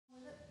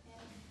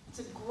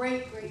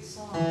Great, great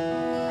song.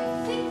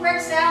 I think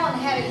Rex Allen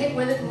had a hit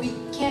with it, and we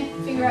can't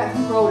figure out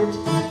who wrote it.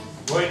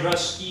 Roy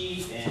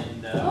Drusky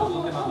and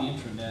looking on the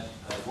internet.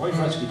 Roy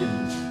Drusky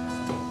didn't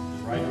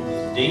write it. It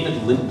was David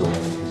Linde,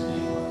 his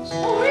name was.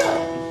 Oh,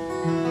 really?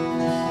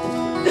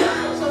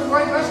 So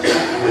Roy Drusky,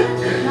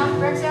 not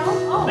Rex Allen?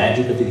 Oh.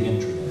 Magic of the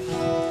internet.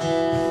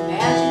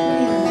 Magic of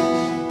the internet.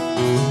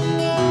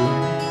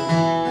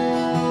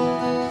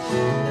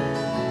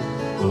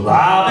 Well,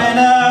 I've been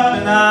up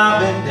and I've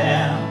been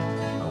down.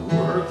 I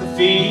worked the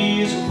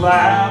fields and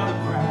plowed the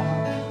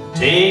ground,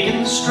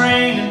 taking the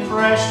strain and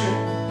pressure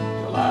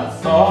till I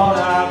thought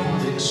I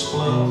would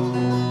explode.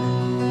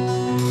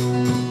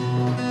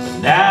 But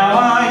now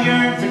I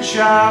yearn for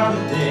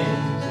childhood days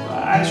of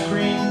ice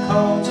cream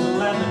cones and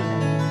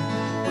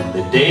lemonade, when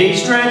the day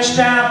stretched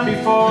out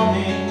before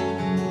me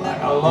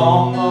like a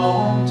long,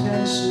 long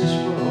Texas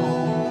road.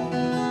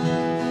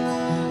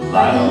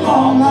 Like a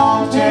long,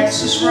 long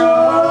Texas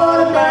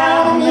road,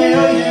 about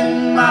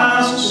 1,000,000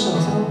 miles or so.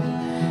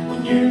 When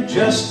you're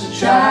just a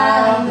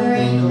child, there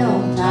ain't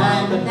no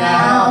time but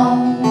now.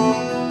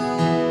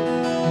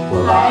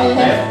 Well, I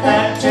left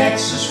that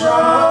Texas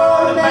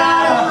road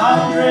about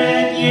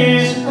 100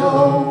 years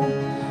ago,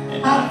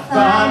 and I'd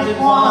find it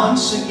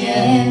once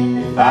again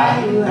if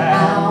I knew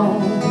how.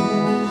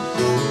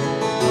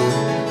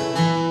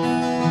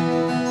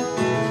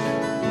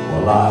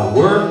 Well, I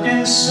worked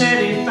in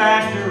city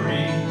factories.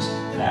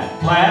 That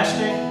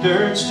plastic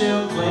dirt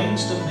still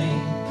clings to me,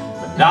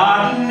 but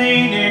not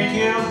near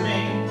killed me,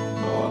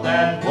 for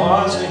that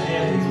was a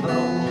heavy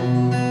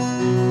load.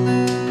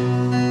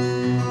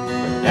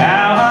 But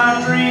now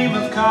I dream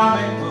of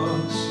comic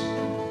books,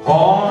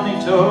 horny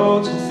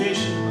toads and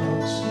fishing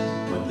hooks,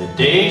 when the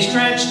day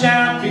stretched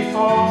out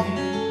before me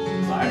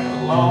like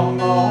a long,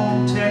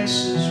 long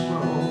Texas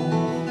road.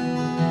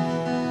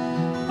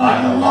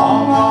 Like a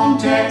long, long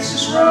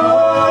Texas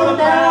road,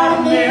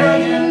 about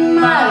 1,000,000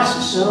 miles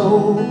or so.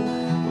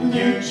 When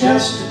you're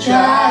just a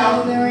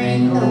child, there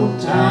ain't no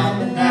time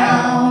but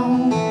now.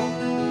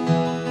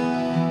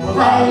 Well,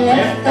 I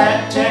left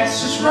that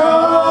Texas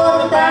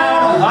road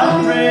about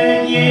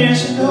 100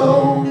 years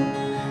ago,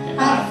 and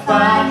I'd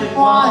find it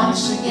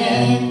once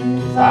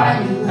again if I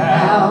knew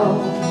how.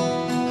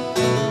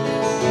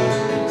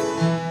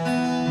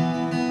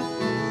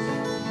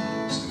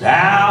 So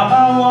now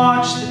I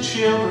watch the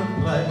children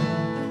play,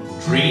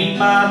 dream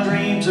my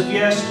dreams of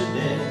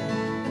yesterday.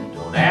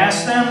 Don't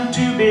ask them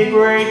to be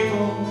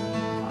grateful,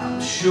 I'm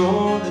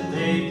sure that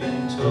they've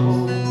been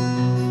told.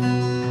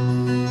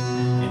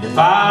 And if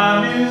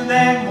I knew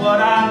then what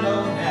I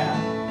know now,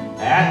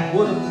 that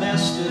would have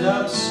messed it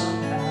up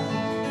somehow.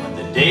 When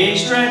the day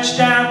stretched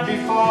out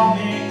before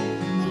me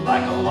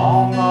like a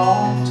long,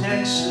 long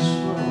Texas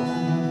road.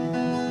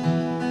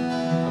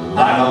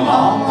 Like a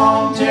long,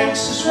 long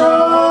Texas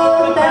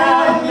road,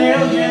 about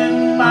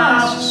 1,000,000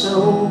 miles or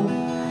so.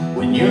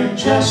 When you're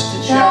just a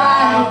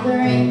child,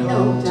 there ain't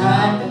no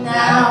time but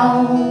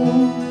now.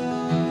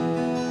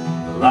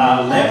 Well,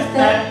 I left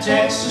that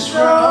Texas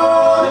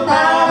road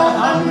about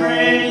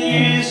 100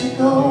 years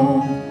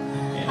ago,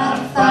 and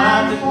I'd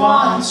find it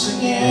once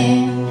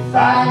again if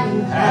I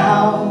knew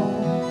how.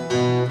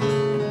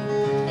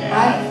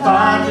 I'd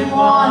find it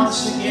once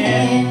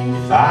again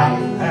if I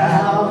knew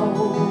how.